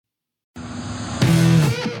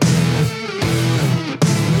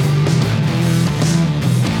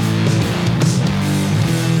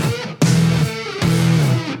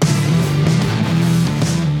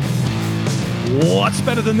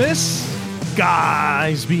better than this?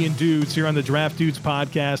 Guys being dudes here on the Draft Dudes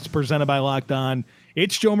podcast presented by Locked On.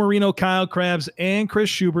 It's Joe Marino, Kyle Krabs, and Chris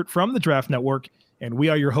Schubert from the Draft Network, and we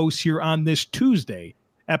are your hosts here on this Tuesday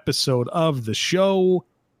episode of the show.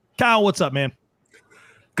 Kyle, what's up, man?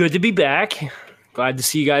 Good to be back. Glad to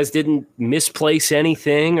see you guys didn't misplace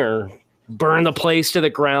anything or burn the place to the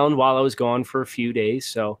ground while I was gone for a few days.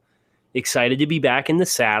 So excited to be back in the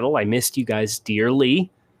saddle. I missed you guys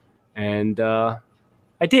dearly. And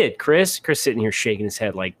I did. Chris sitting here shaking his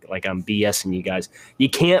head like I'm BSing you guys. You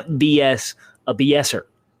can't BS a BSer,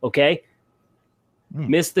 okay?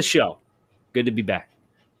 Missed the show. Good to be back.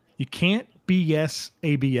 You can't BS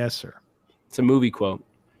a BSer. It's a movie quote.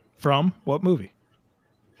 From what movie?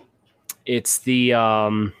 It's the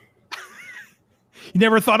You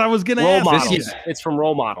never thought I was going to ask. Models. It's from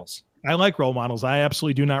Role Models. I like Role Models. I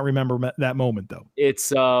absolutely do not remember that moment, though.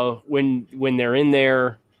 It's when they're in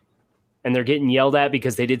there and they're getting yelled at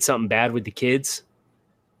because they did something bad with the kids.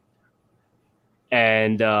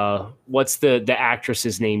 And what's the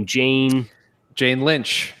actress's name? Jane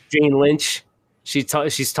Lynch. Jane Lynch.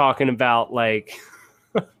 She's talking about like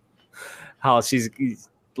how she's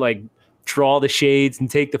like draw the shades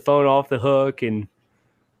and take the phone off the hook, and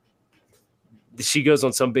she goes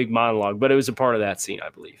on some big monologue. But it was a part of that scene, I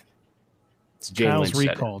believe. It's Jane Kyle's Lynch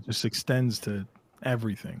recall just extends to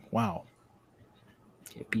everything. Wow.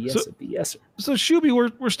 BS. So Shuby,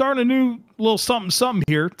 we're starting a new little something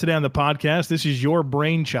here today on the podcast. This is your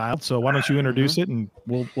brainchild, so why don't you introduce it and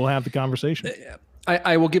we'll have the conversation.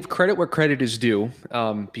 I will give credit where credit is due,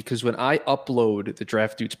 because when I upload the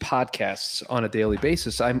Draft Dudes podcasts on a daily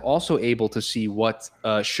basis, I'm also able to see what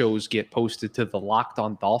shows get posted to the Locked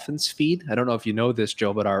On Dolphins feed. I don't know if you know this,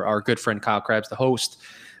 Joe, but our good friend Kyle Krabs, the host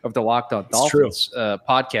of the Locked On Dolphins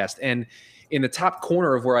podcast, and in the top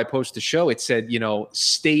corner of where I post the show, it said,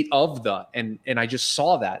 state of the, and I just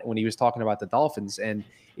saw that when he was talking about the Dolphins, and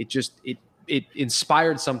it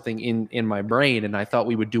inspired something in my brain, and I thought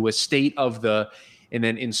we would do a state of the, and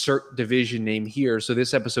then insert division name here. So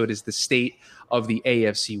this episode is the state of the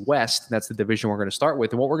AFC West. That's the division we're going to start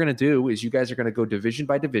with. And what we're going to do is you guys are going to go division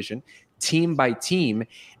by division, team by team,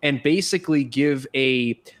 and basically give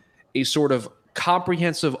a sort of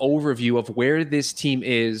comprehensive overview of where this team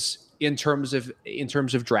is in terms of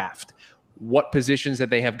draft, what positions that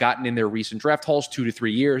they have gotten in their recent draft hauls, 2 to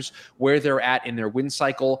 3 years, where they're at in their win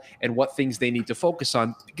cycle, and what things they need to focus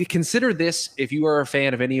on. Consider this, if you are a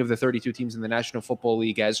fan of any of the 32 teams in the National Football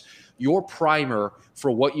League, as your primer for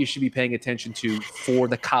what you should be paying attention to for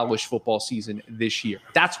the college football season this year.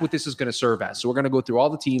 That's what this is going to serve as. So we're going to go through all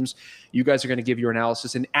the teams. You guys are going to give your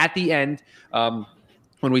analysis. And at the end,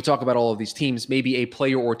 when we talk about all of these teams, maybe a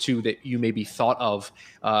player or two that you maybe thought of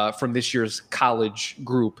from this year's college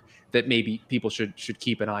group that maybe people should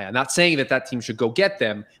keep an eye on. Not saying that team should go get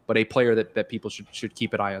them, but a player that people should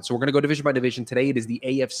keep an eye on. So we're going to go division by division. Today it is the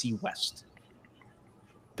AFC West.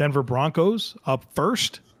 Denver Broncos up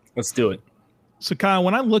first. Let's do it. So Kyle,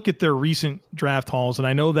 when I look at their recent draft hauls, and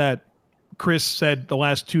I know that Chris said the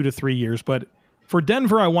last 2 to 3 years, but for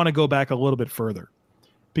Denver, I want to go back a little bit further.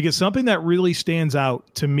 Because something that really stands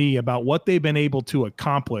out to me about what they've been able to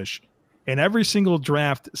accomplish in every single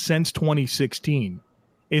draft since 2016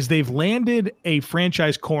 is they've landed a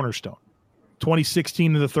franchise cornerstone.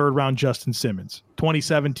 2016 in the third round, Justin Simmons.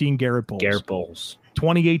 2017, Garrett Bowles.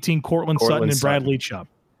 2018, Cortland Sutton and Bradley Chubb.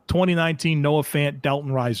 2019, Noah Fant,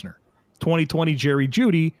 Dalton Reisner. 2020, Jerry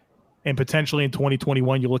Jeudy. And potentially in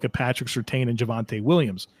 2021, you look at Patrick Surtain and Javonte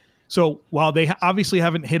Williams. So while they obviously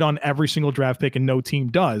haven't hit on every single draft pick and no team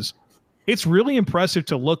does, it's really impressive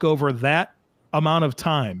to look over that amount of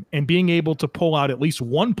time and being able to pull out at least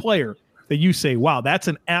one player that you say, wow, that's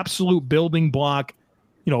an absolute building block,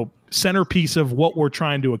 centerpiece of what we're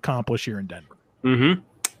trying to accomplish here in Denver. Mm-hmm.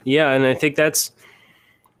 Yeah, and I think that's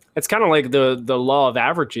kind of like the law of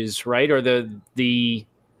averages, right? Or the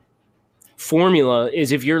formula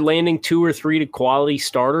is if you're landing 2 or 3 quality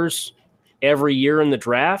starters every year in the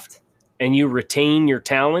draft, and you retain your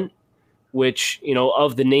talent, which,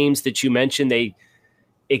 of the names that you mentioned, they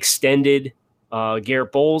extended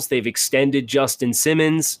Garrett Bowles, they've extended Justin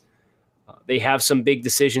Simmons. They have some big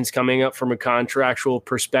decisions coming up from a contractual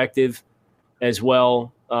perspective as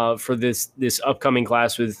well for this upcoming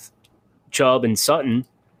class with Chubb and Sutton.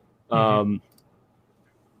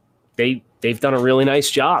 They've done a really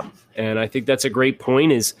nice job. And I think that's a great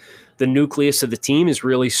point, is the nucleus of the team is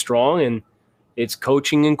really strong, and it's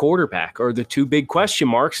coaching and quarterback are the two big question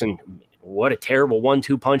marks. And what a terrible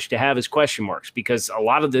 1-2 punch to have as question marks, because a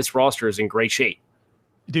lot of this roster is in great shape.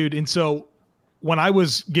 Dude, and so when I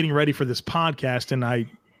was getting ready for this podcast and I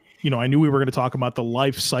knew we were going to talk about the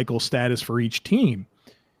life cycle status for each team,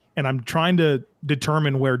 and I'm trying to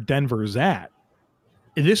determine where Denver's at.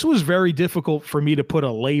 This was very difficult for me to put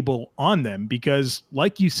a label on them because,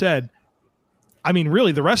 like you said, I mean,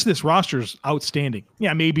 really, the rest of this roster is outstanding.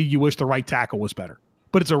 Yeah, maybe you wish the right tackle was better,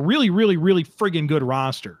 but it's a really, really, really friggin' good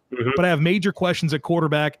roster. Mm-hmm. But I have major questions at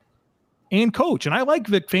quarterback and coach, and I like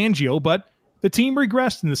Vic Fangio, but the team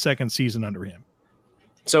regressed in the second season under him.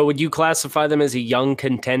 So would you classify them as a young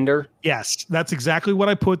contender? Yes, that's exactly what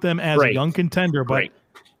I put them as, a young contender, but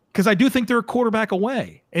because I do think they're a quarterback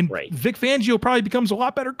away. And Vic Fangio probably becomes a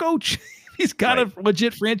lot better coach. He's got a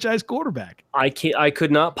legit franchise quarterback. I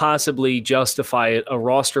could not possibly justify a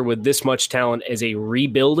roster with this much talent as a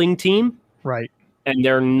rebuilding team. Right. And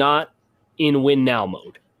they're not in win now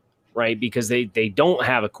mode, right? Because they don't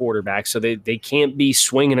have a quarterback, so they can't be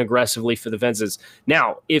swinging aggressively for the fences.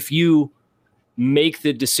 Now, if you make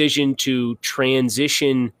the decision to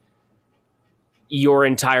transition your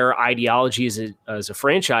entire ideology as a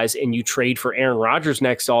franchise and you trade for Aaron Rodgers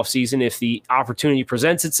next offseason, if the opportunity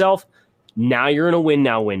presents itself, now you're in a win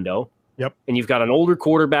now window. Yep. And you've got an older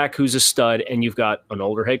quarterback who's a stud and you've got an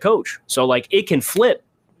older head coach. So like it can flip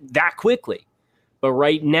that quickly. But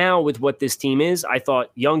right now with what this team is, I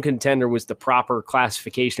thought young contender was the proper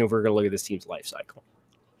classification if we're going to look at this team's life cycle.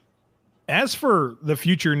 As for the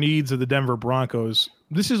future needs of the Denver Broncos,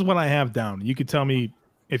 this is what I have down. You could tell me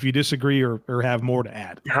if you disagree or have more to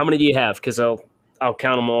add. How many do you have? Because I'll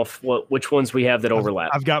count them off. Which ones we have that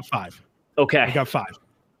overlap? I've got 5. Okay. I got 5.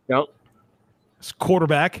 Nope. It's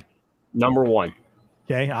quarterback. Number 1.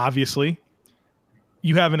 Okay, obviously.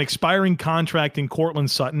 You have an expiring contract in Cortland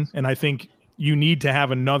Sutton, and I think you need to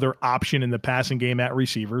have another option in the passing game at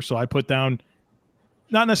receiver. So I put down,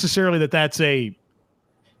 not necessarily that's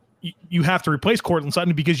you have to replace Cortland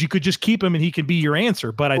Sutton because you could just keep him and he could be your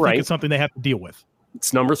answer, but I think it's something they have to deal with.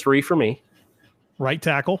 It's number 3 for me. Right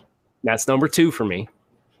tackle. That's number 2 for me.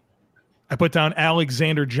 I put down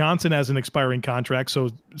Alexander Johnson as an expiring contract, so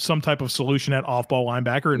some type of solution at off-ball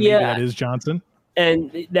linebacker, and maybe that is Johnson.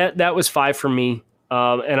 And that was 5 for me.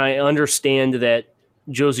 And I understand that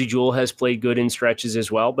Josie Jewell has played good in stretches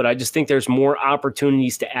as well, but I just think there's more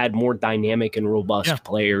opportunities to add more dynamic and robust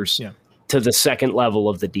players to the second level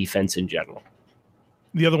of the defense in general.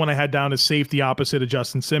 The other one I had down is safety opposite of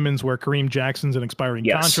Justin Simmons, where Kareem Jackson's an expiring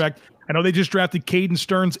contract. I know they just drafted Caden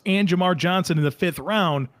Stearns and Jamar Johnson in the 5th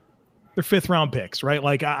round. They're 5th-round picks, right?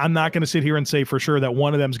 Like, I'm not going to sit here and say for sure that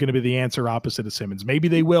one of them is going to be the answer opposite of Simmons. Maybe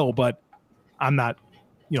they will, but I'm not,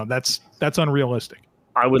 that's unrealistic.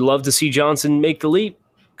 I would love to see Johnson make the leap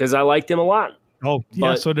because I liked him a lot. Oh,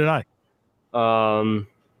 yeah, so did I.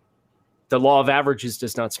 The law of averages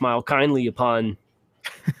does not smile kindly upon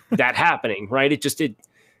that happening, right?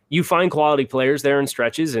 You find quality players there in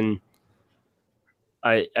stretches, and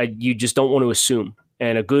you just don't want to assume.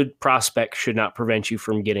 And a good prospect should not prevent you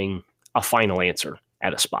from getting a final answer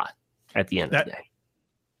at a spot at the end of the day.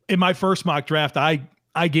 In my first mock draft,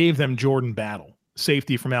 I gave them Jordan Battle,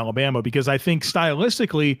 safety from Alabama, because I think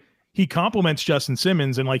stylistically he complements Justin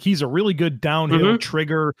Simmons, and like he's a really good downhill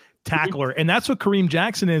trigger tackler. And that's what Kareem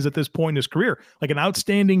Jackson is at this point in his career, like an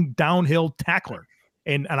outstanding downhill tackler.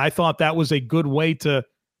 And I thought that was a good way to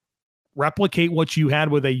replicate what you had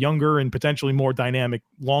with a younger and potentially more dynamic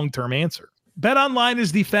long-term answer. BetOnline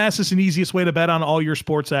is the fastest and easiest way to bet on all your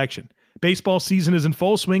sports action. Baseball season is in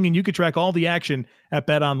full swing, and you can track all the action at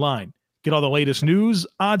BetOnline. Get all the latest news,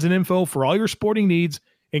 odds, and info for all your sporting needs,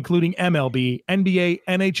 including MLB, NBA,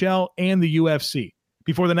 NHL, and the UFC.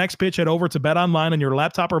 Before the next pitch, head over to BetOnline on your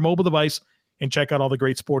laptop or mobile device and check out all the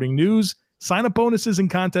great sporting news, sign-up bonuses, and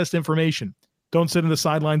contest information. Don't sit on the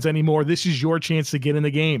sidelines anymore. This is your chance to get in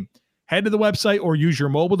the game. Head to the website or use your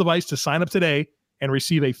mobile device to sign up today and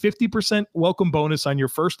receive a 50% welcome bonus on your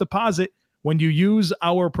first deposit when you use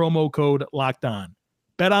our promo code LOCKEDON.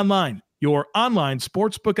 BetOnline, your online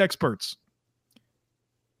sportsbook experts.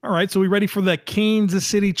 All right, so we ready for the Kansas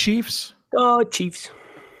City Chiefs? Oh, Chiefs.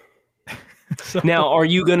 Now, are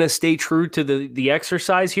you going to stay true to the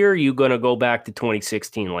exercise here, or are you going to go back to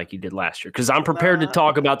 2016 like you did last year? Because I'm prepared to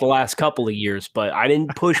talk about the last couple of years, but I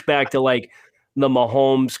didn't push back to like the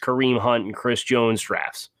Mahomes, Kareem Hunt, and Chris Jones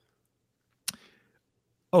drafts.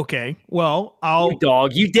 Okay, well,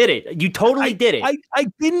 you did it. You totally did it. I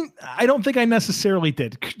didn't. I don't think I necessarily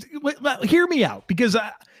did. Hear me out, because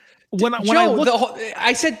I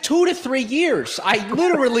said 2 to 3 years. I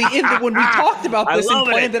literally when we talked about this and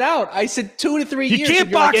planned it out, I said 2 to 3 years. You can't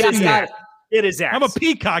box me. It is that. I'm a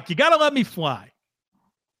peacock. You got to let me fly.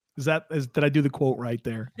 Did I do the quote right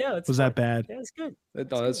there? Yeah, was that bad? Yeah, it's good. No,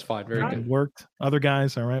 that's fine. Very good. It worked. Other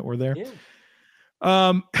guys, all right, we're there. Yeah.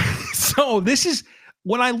 So this is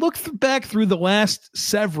when I look back through the last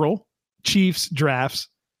several Chiefs drafts.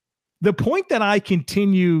 the point that I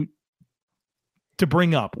continue to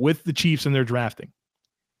bring up with the Chiefs and their drafting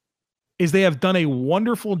is they have done a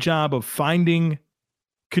wonderful job of finding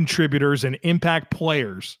contributors and impact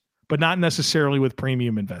players, but not necessarily with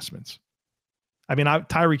premium investments. I mean,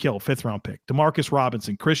 Tyreek Hill, 5th round pick, Demarcus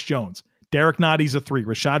Robinson, Chris Jones, Derek Notty's a 3,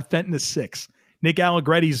 Rashad Fenton is 6. Nick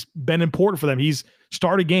Allegretti's been important for them. He's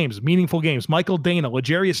started games, meaningful games. Michael Dana,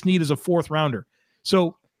 L'Jarius Sneed is a 4th rounder.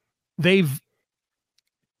 So they've,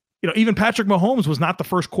 even Patrick Mahomes was not the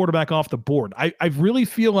first quarterback off the board. I really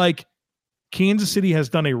feel like Kansas City has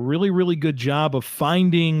done a really, really good job of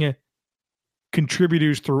finding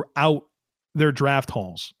contributors throughout their draft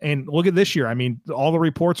hauls. And look at this year. I mean, all the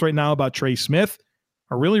reports right now about Trey Smith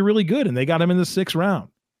are really, really good, and they got him in the 6th round.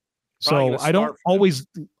 So I don't always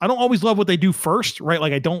love what they do first, right?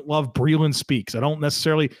 Like I don't love Breeland Speaks. I don't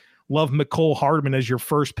necessarily love McCole Hardman as your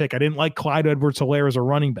first pick. I didn't like Clyde Edwards-Helaire as a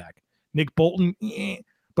running back. Nick Bolton,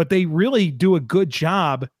 but they really do a good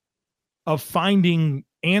job of finding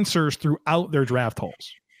answers throughout their draft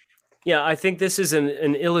hauls. Yeah, I think this is an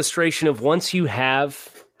illustration of once you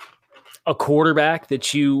have a quarterback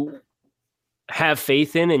that you have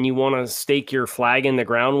faith in and you want to stake your flag in the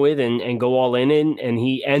ground with and go all in, and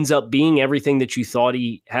he ends up being everything that you thought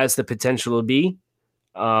he has the potential to be,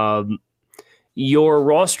 your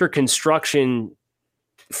roster construction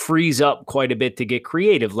frees up quite a bit to get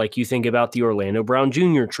creative. Like you think about the Orlando Brown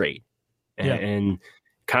Jr. trade and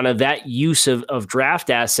kind of that use of draft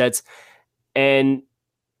assets. And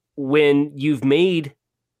when you've made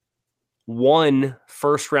one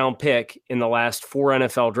first-round pick in the last 4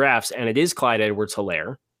 NFL drafts, and it is Clyde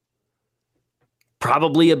Edwards-Helaire,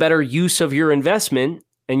 probably a better use of your investment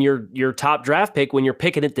and your top draft pick when you're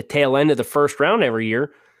picking at the tail end of the first round every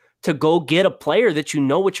year to go get a player that you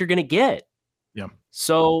know what you're going to get. Yeah.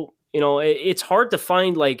 So, it's hard to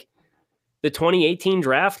find like the 2018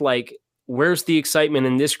 draft, like where's the excitement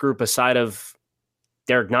in this group aside of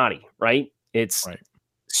Derek Notty, right? It's right.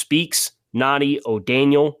 Speaks, Notty,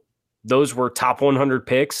 O'Daniel. Those were top 100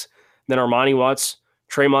 picks. Then Armani Watts,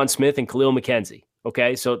 Traymon Smith, and Khalil McKenzie.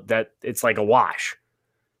 Okay, so that it's like a wash.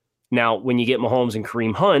 Now, when you get Mahomes and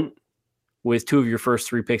Kareem Hunt with 2 of your first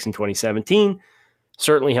 3 picks in 2017,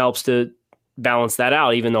 certainly helps to balance that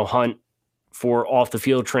out, even though Hunt, for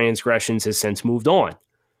off-the-field transgressions, has since moved on.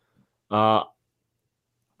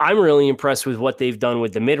 I'm really impressed with what they've done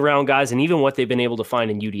with the mid-round guys and even what they've been able to find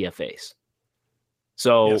in UDFAs.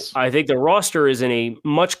 So yes. I think the roster is in a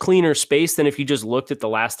much cleaner space than if you just looked at the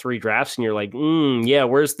last 3 drafts and you're like, yeah,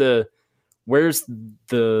 where's the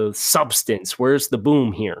substance? Where's the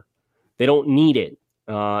boom here? They don't need it.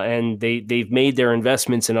 And they've made their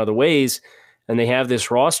investments in other ways, and they have this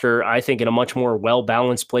roster, I think, in a much more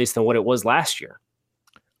well-balanced place than what it was last year.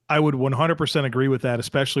 I would 100% agree with that,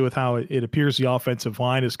 especially with how it appears the offensive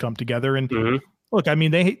line has come together. And look, I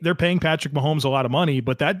mean, they're paying Patrick Mahomes a lot of money,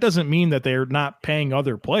 but that doesn't mean that they're not paying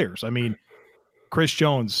other players. I mean, Chris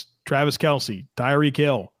Jones, Travis Kelce, Tyreek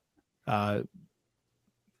Hill,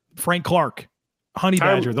 Frank Clark, Honey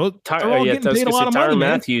Badger. They're all getting paid a lot of money. Tyrann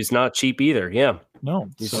Mathieu's not cheap either. Yeah. No.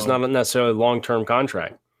 He's just not necessarily a long-term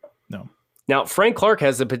contract. No. Now, Frank Clark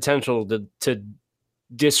has the potential to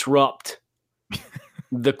disrupt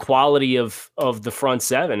the quality of the front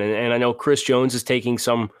seven. And I know Chris Jones is taking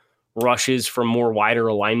some rushes from more wider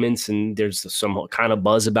alignments, and there's some kind of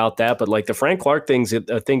buzz about that. But like the Frank Clark thing's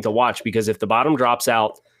a thing to watch, because if the bottom drops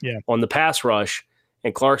out on the pass rush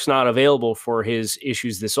and Clark's not available for his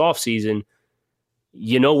issues this offseason,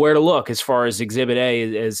 you know where to look as far as Exhibit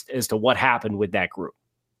A as to what happened with that group.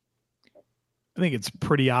 I think it's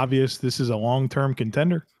pretty obvious this is a long-term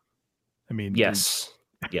contender. I mean, yes.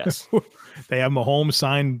 They have Mahomes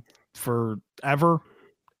signed forever,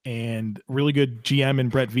 and really good GM and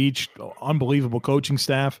Brett Veach, unbelievable coaching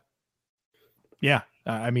staff. Yeah,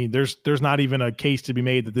 I mean, there's not even a case to be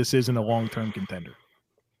made that this isn't a long-term contender.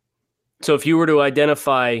 So if you were to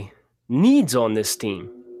identify needs on this team,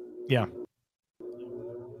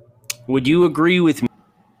 would you agree with me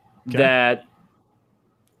that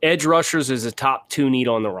edge rushers is a top 2 need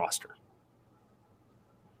on the roster?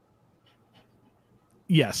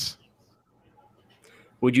 Yes.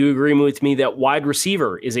 Would you agree with me that wide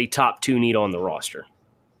receiver is a top 2 need on the roster?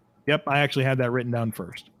 Yep, I actually had that written down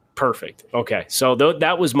first. Perfect. Okay, so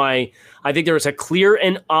that was I think there was a clear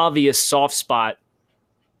and obvious soft spot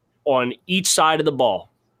on each side of the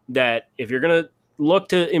ball that if you're going to look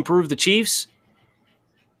to improve the Chiefs,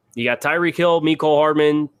 you got Tyreek Hill, Mecole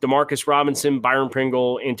Hardman, Demarcus Robinson, Byron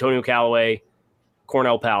Pringle, Antonio Callaway,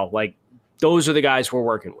 Cornell Powell. Like, those are the guys we're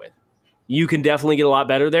working with. You can definitely get a lot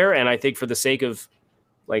better there, and I think for the sake of,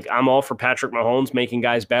 like, I'm all for Patrick Mahomes making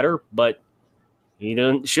guys better, but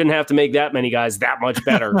You shouldn't have to make that many guys that much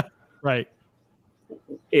better. Right.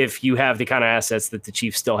 If you have the kind of assets that the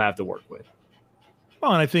Chiefs still have to work with.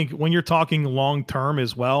 Well, and I think when you're talking long-term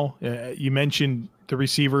as well, you mentioned the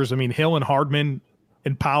receivers. I mean, Hill and Hardman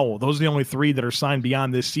and Powell, those are the only three that are signed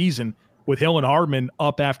beyond this season, with Hill and Hardman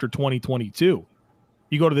up after 2022.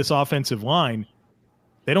 You go to this offensive line,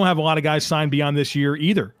 they don't have a lot of guys signed beyond this year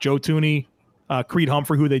either. Joe Tooney, Creed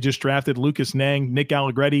Humphrey, who they just drafted, Lucas Nang, Nick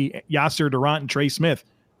Allegretti, Yasser Durant, and Trey Smith.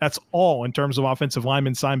 That's all in terms of offensive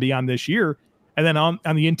linemen signed beyond this year. And then on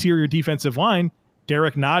the interior defensive line,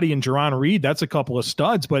 Derek Nottie and Jerron Reed, that's a couple of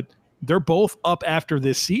studs, but they're both up after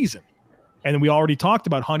this season. And we already talked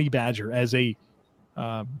about Honey Badger as a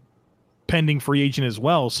pending free agent as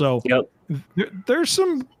well. So there's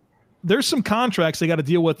some contracts they got to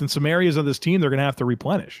deal with in some areas of this team they're going to have to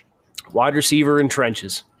replenish. Wide receiver and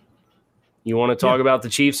trenches. You want to talk about the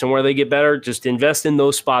Chiefs and where they get better? Just invest in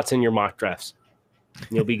those spots in your mock drafts.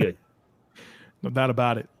 You'll be good. No doubt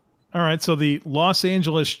about it. All right, so the Los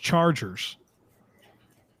Angeles Chargers.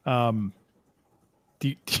 I'm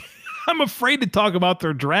afraid to talk about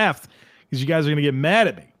their draft because you guys are going to get mad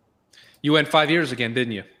at me. You went 5 years again,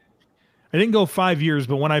 didn't you? I didn't go 5 years,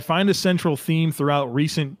 but when I find a central theme throughout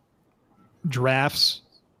recent drafts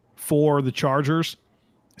for the Chargers,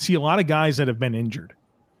 I see a lot of guys that have been injured,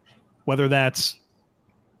 whether that's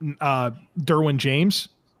Derwin James,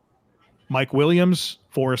 Mike Williams,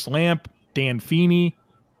 Forrest Lamp, Dan Feeney,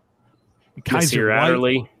 Nasir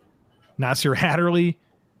Adderley.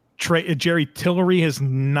 Jerry Tillery has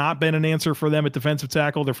not been an answer for them at defensive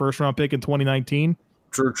tackle, their first-round pick in 2019.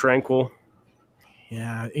 Drew Tranquil.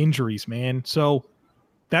 Yeah, injuries, man. So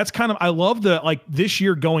that's kind of – I love this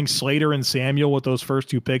year going Slater and Samuel with those first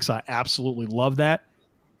two picks. I absolutely love that.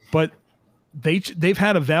 But they've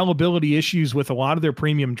had availability issues with a lot of their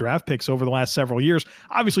premium draft picks over the last several years.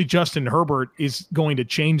 Obviously, Justin Herbert is going to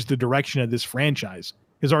change the direction of this franchise.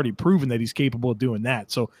 Has already proven that he's capable of doing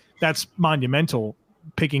that. So that's monumental,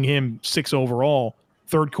 picking him 6 overall,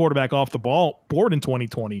 third quarterback off the board in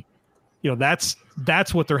 2020.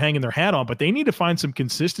 That's what they're hanging their hat on. But they need to find some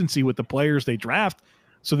consistency with the players they draft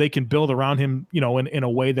so they can build around him, in a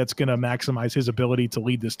way that's going to maximize his ability to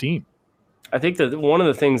lead this team. I think that one of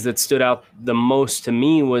the things that stood out the most to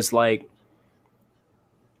me was like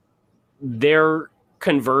their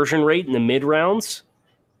conversion rate in the mid rounds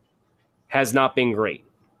has not been great.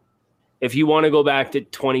 If you want to go back to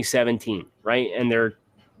 2017, right? And their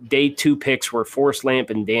day 2 picks were Forrest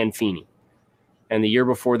Lamp and Dan Feeney. And the year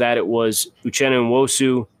before that, it was Uchenna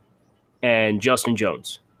Nwosu and Justin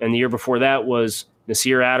Jones. And the year before that was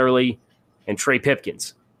Nasir Adderley and Trey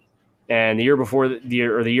Pipkins. And the year before the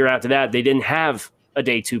year after that, they didn't have a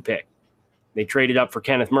day 2 pick. They traded up for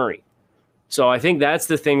Kenneth Murray. So I think that's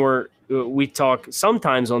the thing where we talk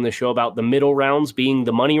sometimes on the show about the middle rounds being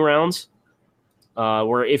the money rounds,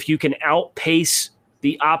 where if you can outpace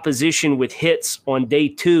the opposition with hits on day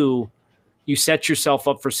 2, you set yourself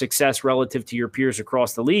up for success relative to your peers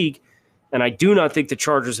across the league. And I do not think the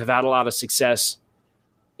Chargers have had a lot of success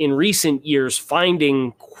in recent years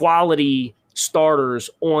finding quality starters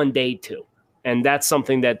on day 2. And that's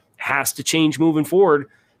something that has to change moving forward,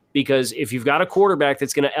 because if you've got a quarterback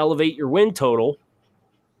that's going to elevate your win total,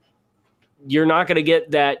 you're not going to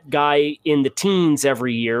get that guy in the teens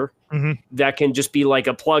every year that can just be like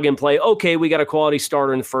a plug and play. Okay, we got a quality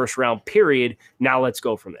starter in the first round, period. Now let's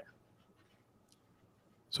go from there.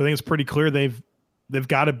 So I think it's pretty clear they've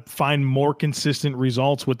got to find more consistent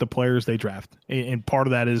results with the players they draft. And part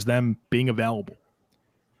of that is them being available.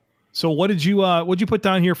 So what'd you put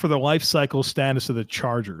down here for the life cycle status of the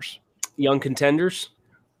Chargers? Young contenders.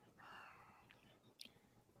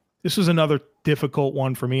 This was another difficult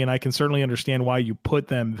one for me, and I can certainly understand why you put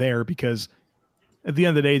them there, because at the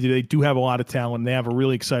end of the day, they do have a lot of talent. And they have a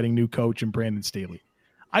really exciting new coach in Brandon Staley.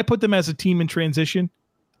 I put them as a team in transition.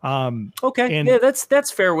 Okay. And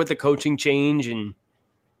that's fair with the coaching change and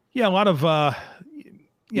a lot of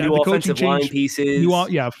new the offensive coaching line change, pieces.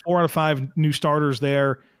 4 out of 5 new starters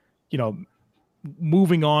there.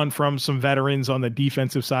 Moving on from some veterans on the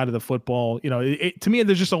defensive side of the football. To me,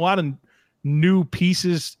 there's just a lot of new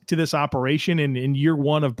pieces to this operation. And in year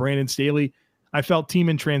 1 of Brandon Staley, I felt team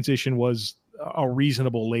in transition was a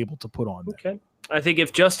reasonable label to put on there. Okay. I think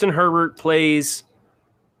if Justin Herbert plays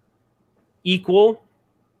equal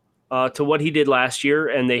to what he did last year,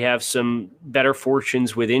 and they have some better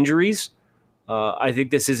fortunes with injuries, I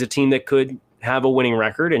think this is a team that could have a winning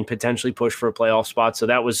record and potentially push for a playoff spot. So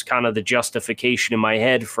that was kind of the justification in my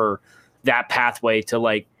head for that pathway to,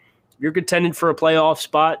 like, you're contending for a playoff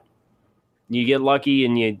spot, you get lucky,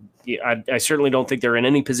 and I certainly don't think they're in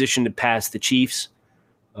any position to pass the Chiefs.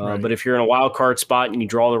 Right. But if you're in a wild card spot and you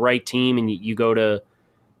draw the right team and you go to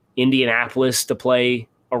Indianapolis to play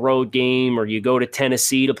a road game, or you go to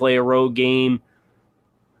Tennessee to play a road game,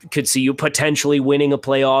 could see you potentially winning a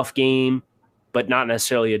playoff game, but not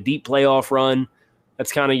necessarily a deep playoff run.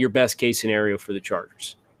 That's kind of your best case scenario for the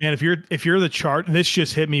Chargers. And if you're the chart, this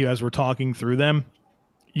just hit me as we're talking through them.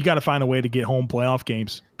 You got to find a way to get home playoff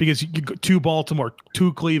games, because you go to Baltimore,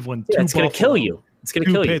 to Cleveland, Yeah, it's going to kill you. It's going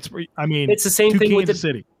to kill Pittsburgh. I mean, it's the same thing with the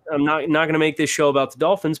City. I'm not going to make this show about the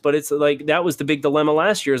Dolphins, but it's like that was the big dilemma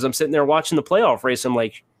last year. As I'm sitting there watching the playoff race, I'm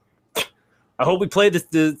like, I hope we play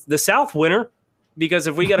the South winner, because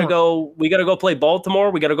if we got to go play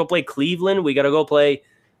Baltimore, we got to go play Cleveland, we got to go play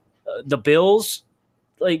the Bills.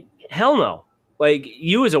 Like, hell no. Like,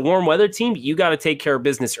 you as a warm weather team, you got to take care of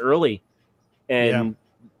business early, and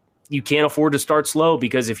you can't afford to start slow,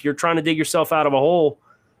 because if you're trying to dig yourself out of a hole,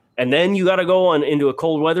 and then you got to go into a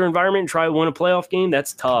cold weather environment and try to win a playoff game,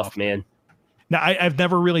 that's tough, man. Now, I've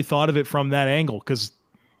never really thought of it from that angle, because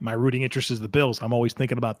my rooting interest is the Bills. I'm always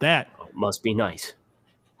thinking about that. Oh, must be nice.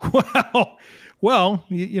 Well,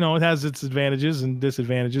 it has its advantages and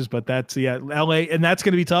disadvantages, but that's LA, and that's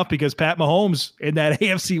going to be tough, because Pat Mahomes in that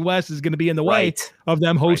AFC West is going to be in the way of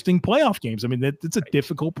them hosting playoff games. I mean, it's a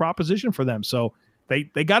difficult proposition for them. So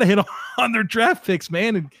they got to hit on their draft picks,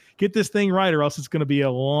 man, and get this thing right, or else it's going to be a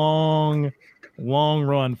long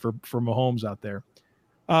run for Mahomes out there.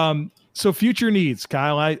 So future needs,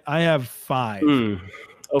 Kyle. I have 5.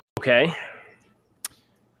 Okay.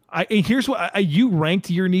 Here's what you ranked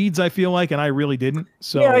your needs, I feel like, and I really didn't.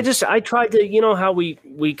 So yeah, I tried to, how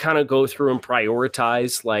we kind of go through and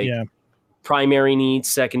prioritize primary needs,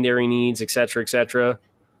 secondary needs, et cetera, et cetera.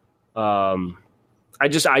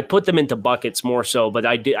 I put them into buckets more so, but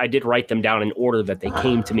I did write them down in order that they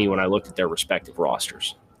came to me when I looked at their respective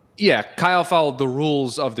rosters. Yeah, Kyle followed the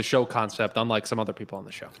rules of the show concept, unlike some other people on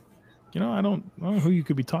the show. I don't know who you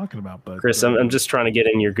could be talking about, but Chris, I'm just trying to get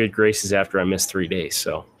in your good graces after I missed 3 days.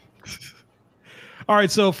 So, all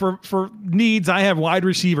right. So for needs, I have wide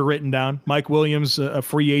receiver written down. Mike Williams, a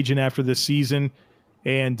free agent after this season,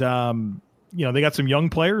 and they got some young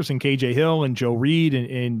players in KJ Hill and Joe Reed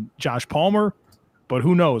and Josh Palmer, but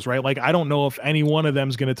who knows, right? Like, I don't know if any one of them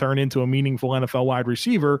is going to turn into a meaningful NFL wide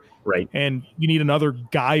receiver, right? And you need another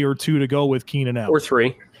guy or two to go with Keenan Allen, or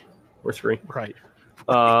three, right?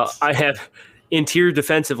 I have interior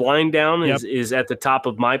defensive line down is at the top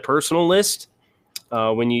of my personal list.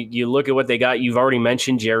 When you look at what they got, you've already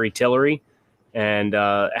mentioned Jerry Tillery and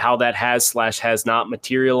how that has not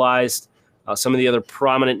materialized. Some of the other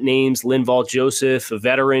prominent names: Linval Joseph, a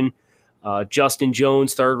veteran, Justin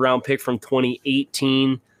Jones, 3rd-round pick from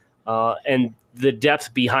 2018, and the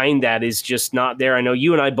depth behind that is just not there. I know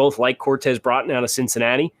you and I both like Cortez Broughton out of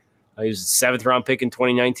Cincinnati. He was a 7th-round pick in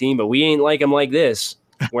 2019, but we ain't like him like this,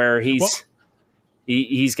 where he's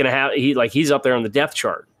he's up there on the depth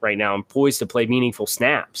chart right now and poised to play meaningful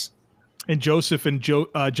snaps. And Joseph and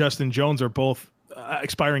Justin Jones are both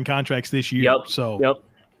expiring contracts this year. Yep.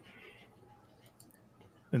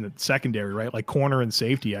 In the secondary, right? Like corner and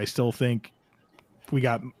safety, I still think we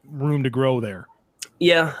got room to grow there.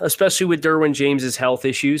 Yeah, especially with Derwin James's health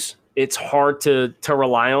issues. It's hard to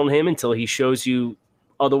rely on him until he shows you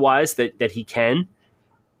otherwise that he can.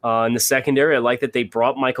 In the secondary, I like that they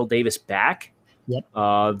brought Michael Davis back.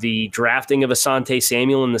 Yep. The drafting of Asante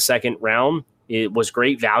Samuel in the 2nd round, it was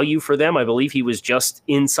great value for them. I believe he was just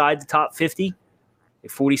inside the top 50,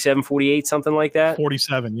 47, 48, something like that.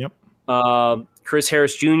 47, yep. Chris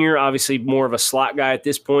Harris Jr., obviously more of a slot guy at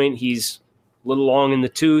this point. He's a little long in the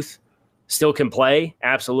tooth. Still can play,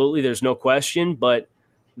 absolutely. There's no question, but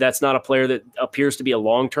that's not a player that appears to be a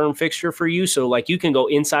long-term fixture for you. So, you can go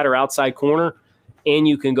inside or outside corner, and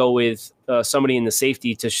you can go with somebody in the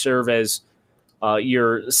safety to serve as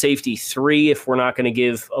your safety 3 if we're not going to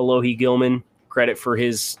give Alohi Gilman credit for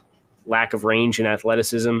his lack of range and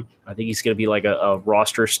athleticism. I think he's going to be like a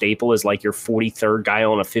roster staple as like your 43rd guy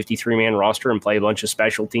on a 53-man roster and play a bunch of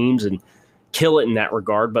special teams and kill it in that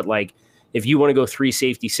regard. But if you want to go 3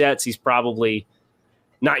 safety sets, he's probably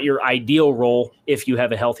not your ideal role if you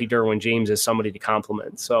have a healthy Derwin James as somebody to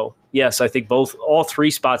complement. So yes, I think all 3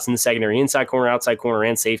 spots in the secondary, inside corner, outside corner,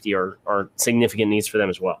 and safety are significant needs for them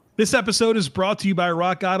as well. This episode is brought to you by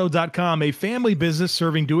rockauto.com, a family business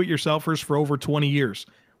serving do-it-yourselfers for over 20 years.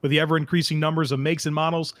 With the ever-increasing numbers of makes and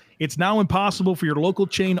models, it's now impossible for your local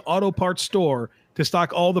chain auto parts store to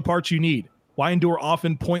stock all the parts you need. Why endure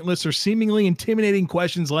often pointless or seemingly intimidating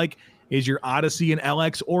questions like, is your Odyssey an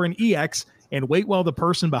LX or an EX? And wait while the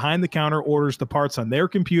person behind the counter orders the parts on their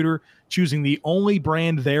computer, choosing the only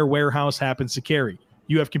brand their warehouse happens to carry.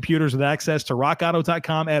 You have computers with access to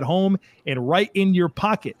rockauto.com at home and right in your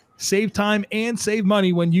pocket. Save time and save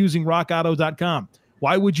money when using rockauto.com.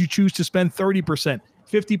 Why would you choose to spend 30%,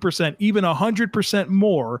 50%, even 100%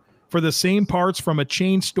 more for the same parts from a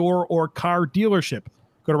chain store or car dealership?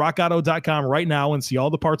 Go to rockauto.com right now and see all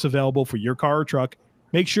the parts available for your car or truck.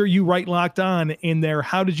 Make sure you write Locked On in their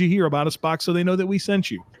How Did You Hear About Us box so they know that we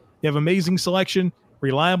sent you. They have amazing selection,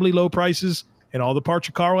 reliably low prices, and all the parts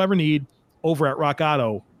your car will ever need over at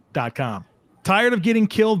rockauto.com. Tired of getting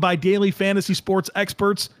killed by daily fantasy sports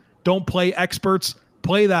experts? Don't play experts.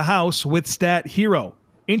 Play the house with Stat Hero.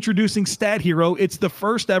 Introducing Stat Hero, it's the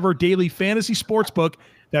first ever daily fantasy sports book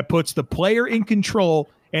that puts the player in control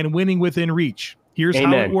and winning within reach. Here's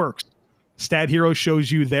how it works. Stat Hero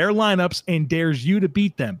shows you their lineups and dares you to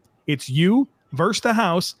beat them. It's you versus the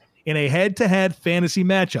house in a head-to-head fantasy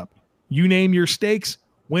matchup. You name your stakes,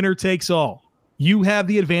 winner takes all. You have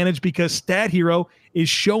the advantage because Stat Hero is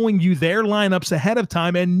showing you their lineups ahead of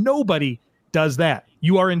time, and nobody does that.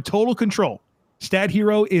 You are in total control. Stat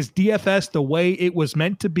Hero is DFS the way it was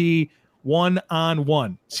meant to be,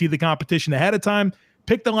 one-on-one. See the competition ahead of time,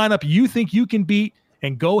 pick the lineup you think you can beat,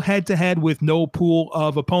 and go head-to-head with no pool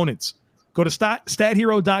of opponents. Go to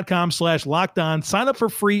stathero.com/lockedon, sign up for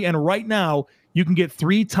free, and right now you can get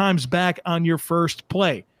 3 times back on your first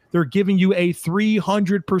play. They're giving you a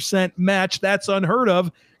 300% match. That's unheard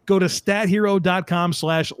of. Go to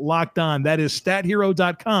stathero.com/lockedon. That is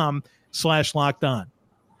stathero.com/lockedon.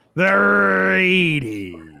 They're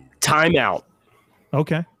 80. Timeout.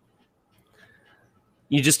 Okay.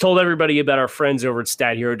 You just told everybody about our friends over at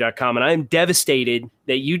stathero.com, and I am devastated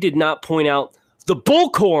that you did not point out the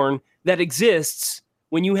bullcorn that exists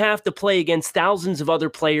when you have to play against thousands of other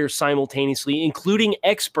players simultaneously, including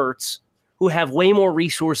experts who have way more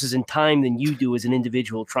resources and time than you do as an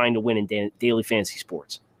individual trying to win in daily fantasy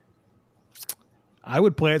sports. I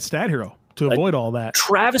would play at Stat Hero to avoid all that.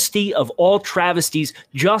 Travesty of all travesties,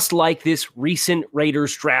 just like this recent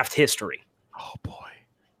Raiders draft history. Oh, boy.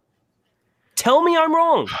 Tell me I'm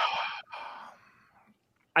wrong.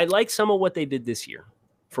 I like some of what they did this year,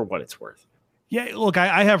 for what it's worth. Yeah, look,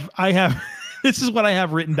 I have this is what I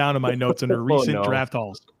have written down in my notes under recent draft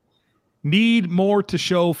hauls. Need more to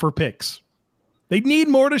show for picks. They need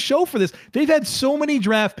more to show for this. They've had so many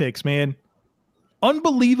draft picks, man.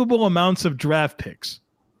 Unbelievable amounts of draft picks.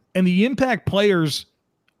 And the impact players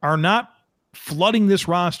are not flooding this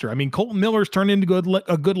roster. I mean, Colton Miller's turned into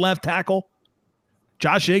a good left tackle.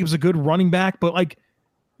 Josh Jacobs a good running back, but like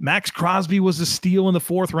Max Crosby was a steal in the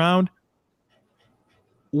 4th round.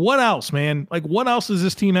 What else, man? Like, what else does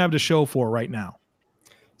this team have to show for right now?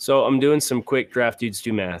 So I'm doing some quick draft dudes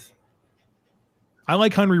do math. I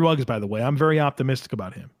like Henry Ruggs, by the way. I'm very optimistic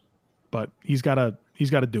about him, but he's got to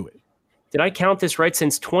do it. Did I count this right?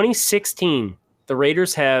 Since 2016, the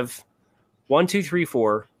Raiders have 1, 2, 3,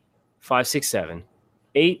 4, 5, 6, 7,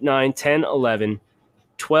 8, 9, 10, 11,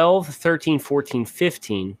 12, 13, 14,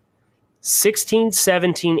 15, 16,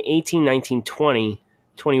 17, 18, 19, 20,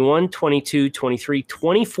 21, 22, 23,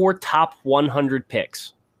 24 top 100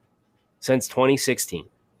 picks since 2016.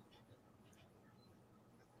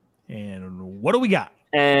 And what do we got?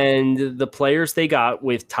 And the players they got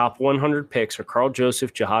with top 100 picks are Carl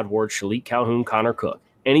Joseph, Jihad Ward, Shalik Calhoun, Connor Cook.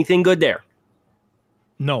 Anything good there?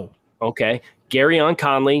 No. Okay. Garyon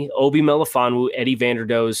Conley, Obi Melifonwu, Eddie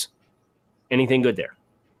Vanderdoes. Anything good there?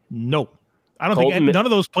 No. I don't think none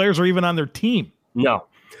of those players are even on their team. No.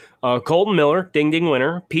 Colton Miller, Ding Ding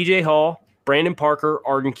winner, PJ Hall, Brandon Parker,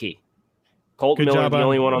 Arden Key. Colton Miller, the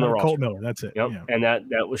only one on the roster. Colton Miller, that's it. Yep. Yeah. And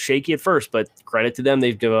that was shaky at first, but credit to them.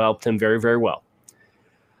 They've developed him very, very well.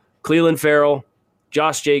 Cleveland Farrell,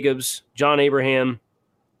 Josh Jacobs, John Abraham,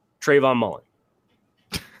 Trayvon Mullen.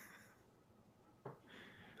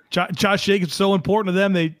 Josh Jacobs so important to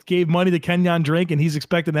them. They gave money to Kenyon Drake, and he's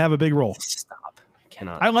expected to have a big role. Stop.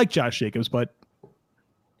 Cannot. I like Josh Jacobs, but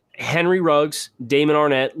Henry Ruggs, Damon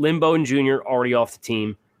Arnett, Lynn Bowden Jr. already off the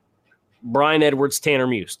team. Brian Edwards, Tanner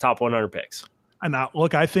Muse, top 100 picks. And now,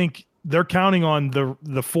 look, I think they're counting on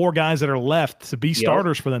the 4 guys that are left to be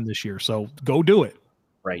starters for them this year. So go do it.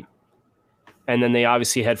 Right. And then they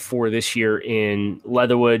obviously had 4 this year in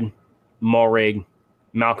Leatherwood, Mulrig,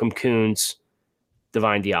 Malcolm Coons,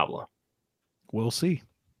 Divine Diablo. We'll see.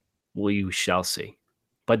 We shall see.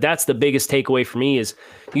 But that's the biggest takeaway for me is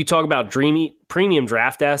you talk about dreamy premium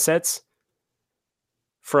draft assets.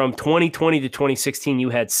 From 2020 to 2016, you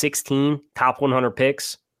had 16 top 100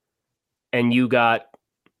 picks, and you got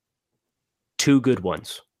 2 good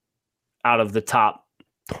ones out of the top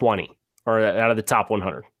 20 or out of the top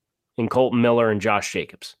 100 in Colton Miller and Josh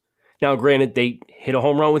Jacobs. Now, granted, they hit a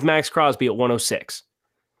home run with Max Crosby at 106.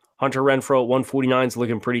 Hunter Renfrow at 149 is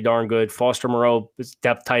looking pretty darn good. Foster Moreau is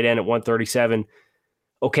depth tight end at 137.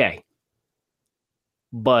 Okay.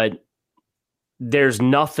 But there's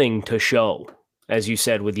nothing to show, as you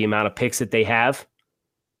said, with the amount of picks that they have.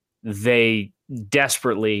 They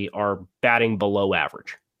desperately are batting below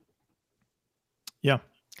average. Yeah.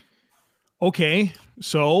 Okay.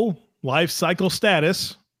 So life cycle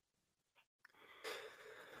status.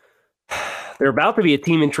 They're about to be a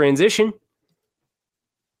team in transition.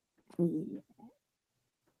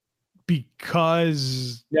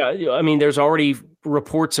 Because yeah, I mean, there's already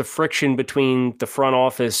reports of friction between the front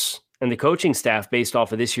office and the coaching staff based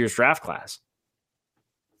off of this year's draft class.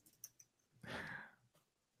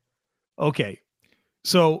 Okay.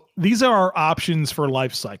 So these are our options for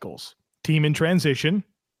life cycles. Team in transition,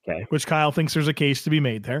 okay, which Kyle thinks there's a case to be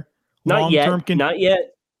made there. Not yet. Not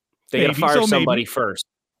yet. They got to fire somebody first.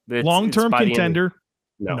 Long-term contender?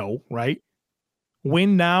 No, right?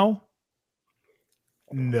 Win now?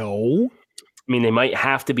 No. I mean, they might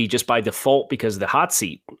have to be just by default because of the hot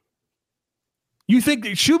seat. You think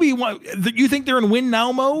you think they're in win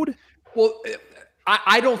now mode? Well,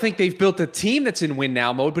 I don't think they've built a team that's in win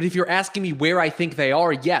now mode, but if you're asking me where I think they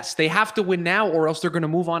are, yes, they have to win now or else they're going to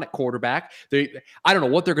move on at quarterback. I don't know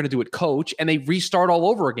what they're going to do at coach, and they restart all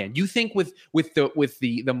over again. You think with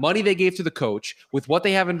the money they gave to the coach, with what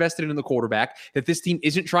they have invested in the quarterback, that this team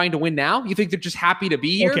isn't trying to win now? You think they're just happy to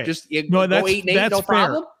be here? Okay. Just no, go that's 8-8, no fair.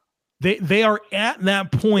 problem? They are at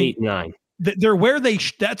that point. 8-9. They're where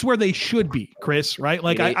that's where they should be, Chris, right?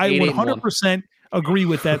 Like I 100% agree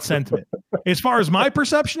with that sentiment. As far as my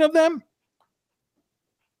perception of them.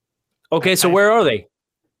 Okay, so where are they?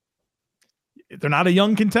 They're not a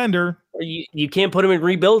young contender. You can't put them in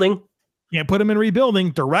rebuilding. Can't put them in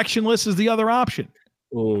rebuilding. Directionless is the other option.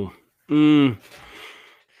 Oh. Ding,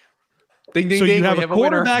 ding, so ding, you have a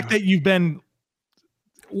quarterback that you've been,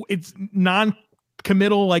 it's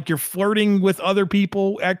non-committal, like you're flirting with other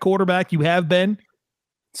people at quarterback. You have been.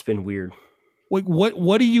 It's been weird. Like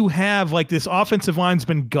what do you have? Like this offensive line's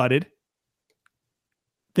been gutted.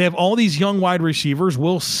 They have all these young wide receivers.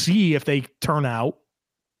 We'll see if they turn out.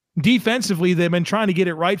 Defensively, they've been trying to get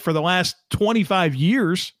it right for the last 25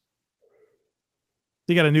 years.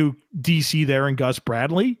 They got a new DC there in Gus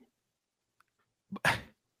Bradley.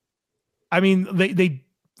 I mean,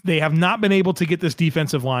 they have not been able to get this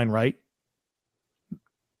defensive line right.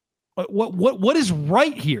 What is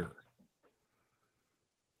right here?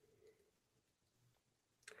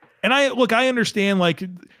 And I understand, like,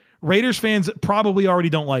 Raiders fans probably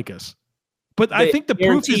already don't like us, but I think the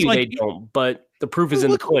proof is like they don't. But the proof is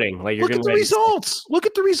in the pudding. Like, look at the results. Look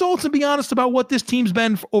at the results and be honest about what this team's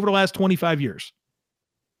been over the last 25 years.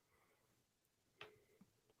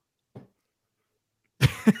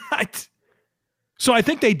 So I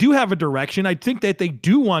think they do have a direction. I think that they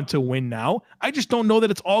do want to win now. I just don't know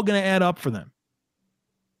that it's all going to add up for them.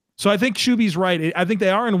 So I think Shuby's right. I think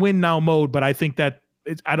they are in win now mode, but I think that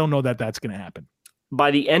I don't know that that's going to happen.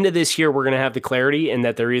 By the end of this year, we're going to have the clarity in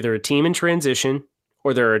that they're either a team in transition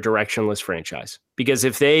or they're a directionless franchise. Because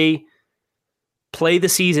if they play the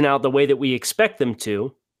season out the way that we expect them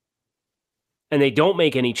to, and they don't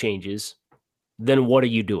make any changes, then what are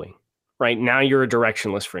you doing? Right now, you're a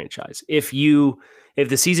directionless franchise. If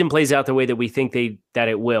the season plays out the way that we think that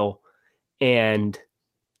it will, and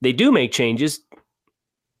they do make changes,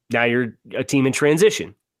 now you're a team in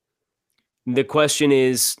transition. The question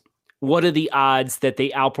is, what are the odds that they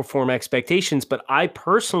outperform expectations? But I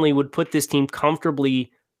personally would put this team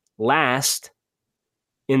comfortably last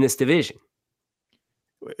in this division.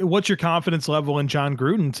 What's your confidence level in John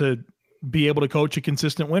Gruden to be able to coach a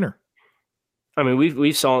consistent winner? I mean,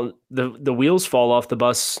 we've saw the wheels fall off the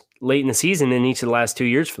bus late in the season in each of the last 2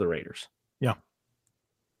 years for the Raiders. Yeah.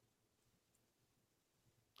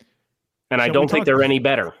 And I don't think they're any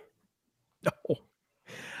better. No,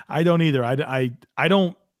 I don't either. I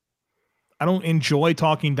don't enjoy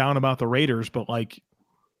talking down about the Raiders, but like,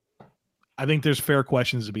 I think there's fair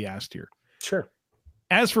questions to be asked here. Sure.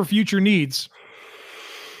 As for future needs,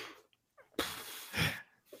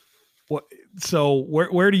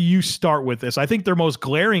 where do you start with this? I think their most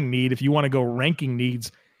glaring need, if you want to go ranking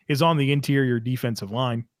needs, is on the interior defensive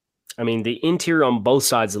line. I mean, the interior on both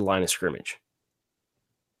sides of the line of scrimmage.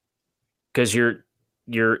 Because your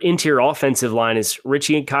interior offensive line is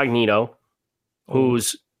Richie Incognito,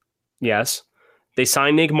 who's, yes, they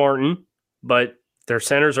signed Nick Martin, but their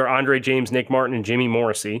centers are Andre James, Nick Martin, and Jimmy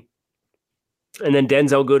Morrissey. And then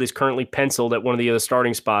Denzel Good is currently penciled at one of the other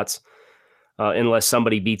starting spots unless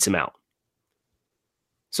somebody beats him out.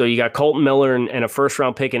 So you got Colton Miller and a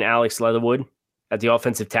first-round pick in Alex Leatherwood at the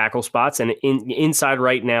offensive tackle spots. And inside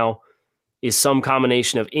right now, is some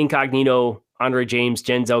combination of Incognito, Andre James,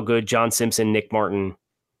 Denzel Good, John Simpson, Nick Martin.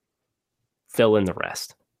 Fill in the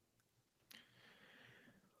rest.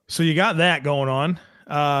 So you got that going on.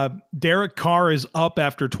 Derek Carr is up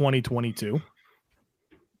after 2022.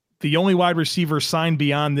 The only wide receivers signed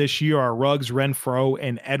beyond this year are Ruggs, Renfro,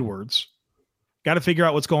 and Edwards. Got to figure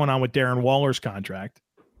out what's going on with Darren Waller's contract.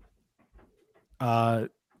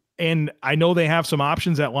 And I know they have some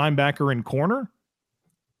options at linebacker and corner,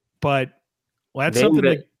 but that's something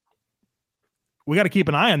that we got to keep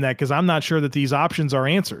an eye on that, because I'm not sure that these options are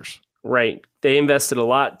answers. Right. They invested a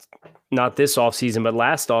lot, not this offseason, but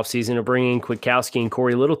last offseason, to bring in Kwiatkowski and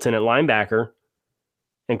Corey Littleton at linebacker.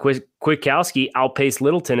 And Kwiatkowski outpaced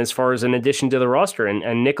Littleton as far as an addition to the roster.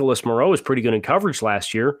 And Nicholas Moreau was pretty good in coverage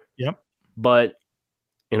last year. Yep. But,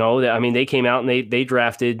 they came out and they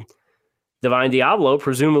drafted Divine Diablo,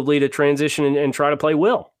 presumably to transition and try to play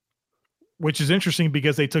Will. Which is interesting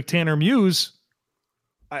because they took Tanner Muse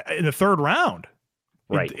in the third round.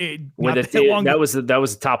 Right. That was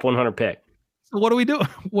the top 100 pick. So what are we doing?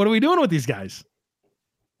 What are we doing with these guys?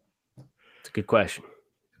 It's a good question.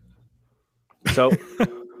 So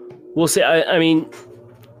we'll see.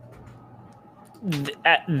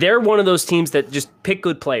 They're one of those teams that just pick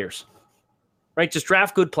good players, right? Just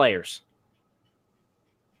draft good players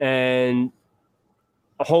and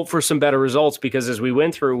hope for some better results, because as we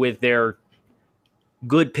went through with their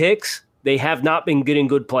good picks, they have not been getting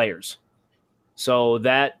good players. So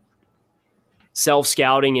that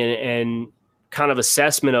self-scouting and kind of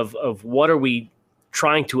assessment of what are we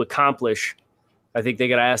trying to accomplish, I think they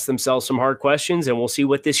got to ask themselves some hard questions, and we'll see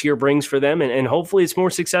what this year brings for them. And hopefully it's more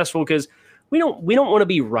successful, because we don't want to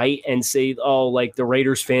be right and say, oh, like the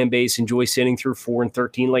Raiders fan base enjoy sitting through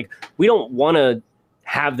 4-13. Like, we don't want to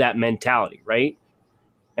have that mentality, right?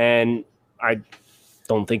 And I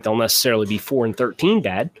don't think they'll necessarily be 4-13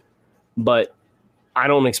 bad, but I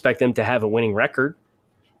don't expect them to have a winning record.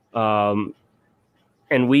 And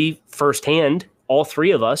we firsthand, all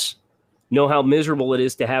three of us, know how miserable it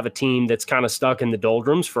is to have a team that's kind of stuck in the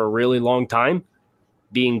doldrums for a really long time,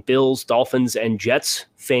 being Bills, Dolphins, and Jets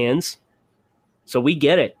fans. So we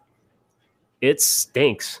get it. It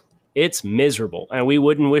stinks. It's miserable. And we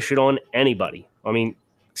wouldn't wish it on anybody.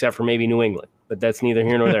 Except for maybe New England, but that's neither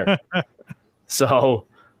here nor there. So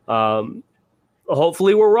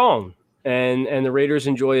hopefully we're wrong. And the Raiders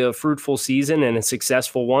enjoy a fruitful season and a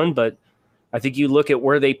successful one. But I think you look at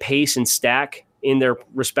where they pace and stack in their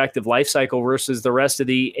respective life cycle versus the rest of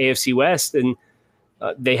the AFC West, and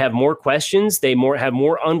they have more questions. They have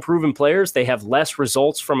more unproven players. They have less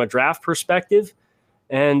results from a draft perspective,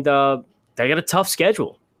 and they got a tough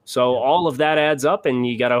schedule. So all of that adds up, and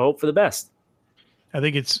you got to hope for the best. I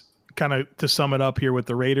think it's kind of, to sum it up here with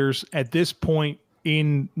the Raiders, at this point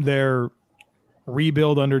in their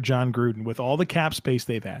rebuild under John Gruden, with all the cap space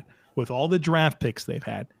they've had, with all the draft picks they've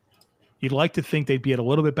had, you'd like to think they'd be at a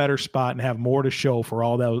little bit better spot and have more to show for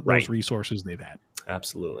all those resources they've had.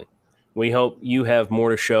 Absolutely. We hope you have more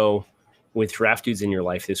to show with Draft Dudes in your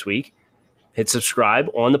life this week. Hit subscribe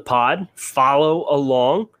on the pod. Follow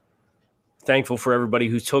along. Thankful for everybody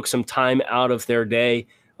who took some time out of their day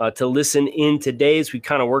to listen in today, as we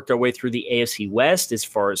kind of worked our way through the AFC West as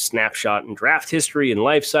far as snapshot and draft history and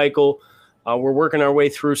life cycle. We're working our way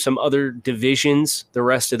through some other divisions the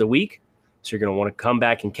rest of the week. So you're going to want to come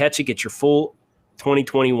back and catch it. Get your full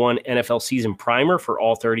 2021 NFL season primer for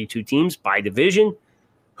all 32 teams by division.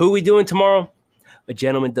 Who are we doing tomorrow? A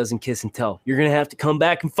gentleman doesn't kiss and tell. You're going to have to come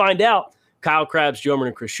back and find out. Kyle Krabs, Joe Merton,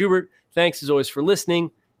 and Chris Schubert, thanks as always for listening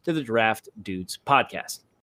to the Draft Dudes podcast.